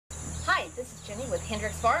this is Jenny with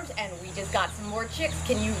Hendricks Farms, and we just got some more chicks.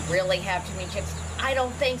 Can you really have too many chicks? I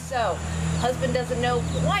don't think so. Husband doesn't know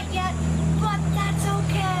quite yet, but that's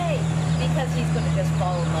okay, because he's going to just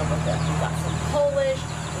fall in love with them. We've got some Polish,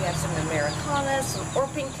 we have some Americanas, some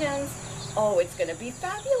Orpingtons. Oh, it's going to be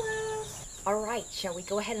fabulous. All right, shall we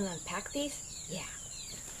go ahead and unpack these? Yeah.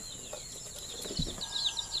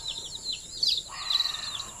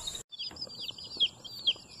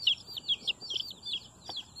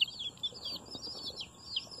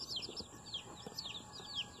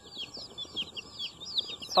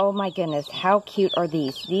 Oh my goodness, how cute are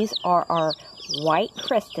these? These are our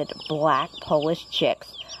white-crested black Polish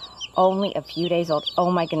chicks. Only a few days old. Oh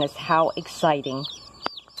my goodness, how exciting. Yay!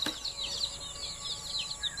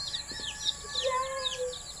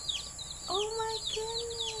 Oh my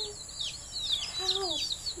goodness. How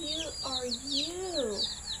cute are you?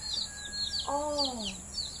 Oh,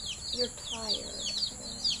 you're tired.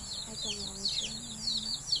 Oh, I belong to you.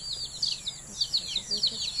 Let's take a look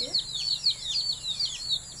at you.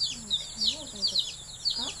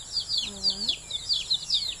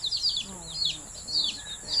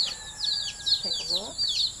 Take a look.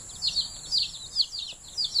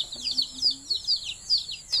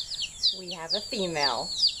 We have a female.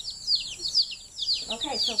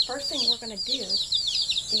 Okay, so first thing we're going to do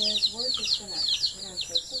is we're going to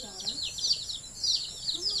take the water.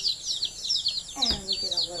 And we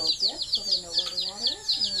get a little dip so they know where the water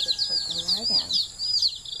is, and we just put them right in.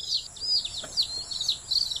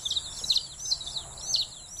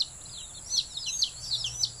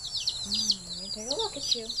 Let me take a look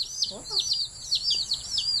at you. Hold on.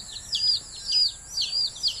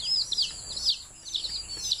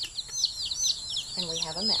 And we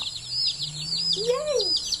have a male.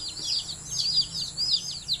 Yay!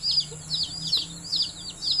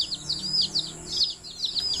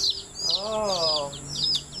 Oh,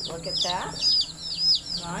 look at that.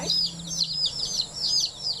 Nice.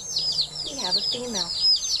 We have a female.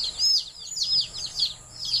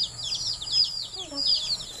 There you go.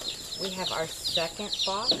 We have our second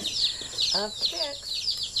box of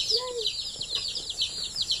chicks. Yay!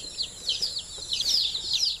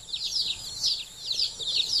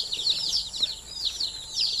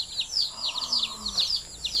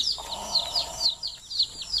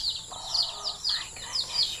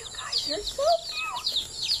 You're so cute.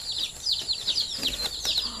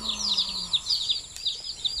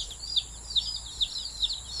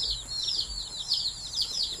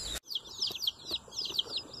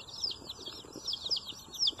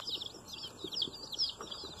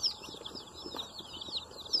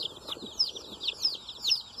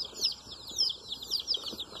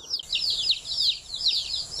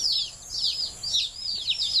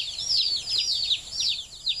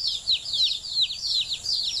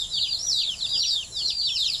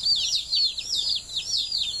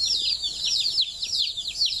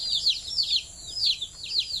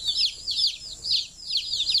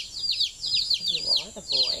 The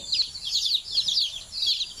boy.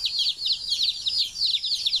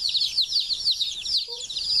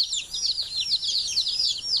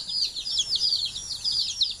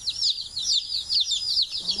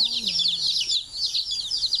 Oh man.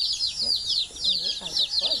 Yep. Oh, you guys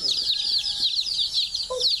are fuzzy.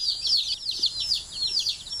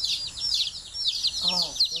 Oh,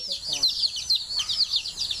 look at that.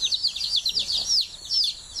 Wow.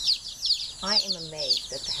 I am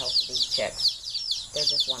amazed at the health of these chicks. They're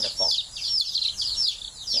just wonderful.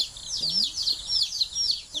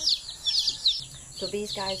 So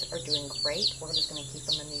these guys are doing great. We're just going to keep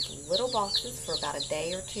them in these little boxes for about a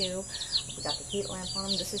day or two. We got the heat lamp on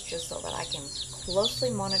them. This is just so that I can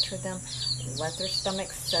closely monitor them, let their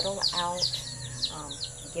stomachs settle out,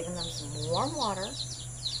 giving them some warm water,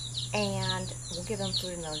 and we'll give them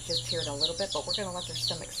food and they'll just tear it a little bit, but we're going to let their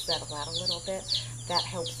stomachs settle out a little bit. That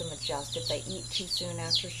helps them adjust. If they eat too soon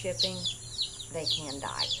after shipping, they can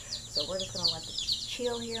die. So we're just going to let them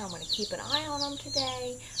chill here. I'm going to keep an eye on them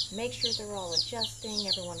today, make sure they're all adjusting,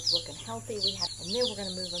 everyone's looking healthy. And then we're going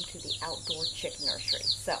to move them to the outdoor chick nursery.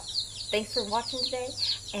 So thanks for watching today,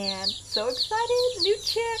 and so excited, new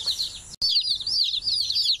chicks.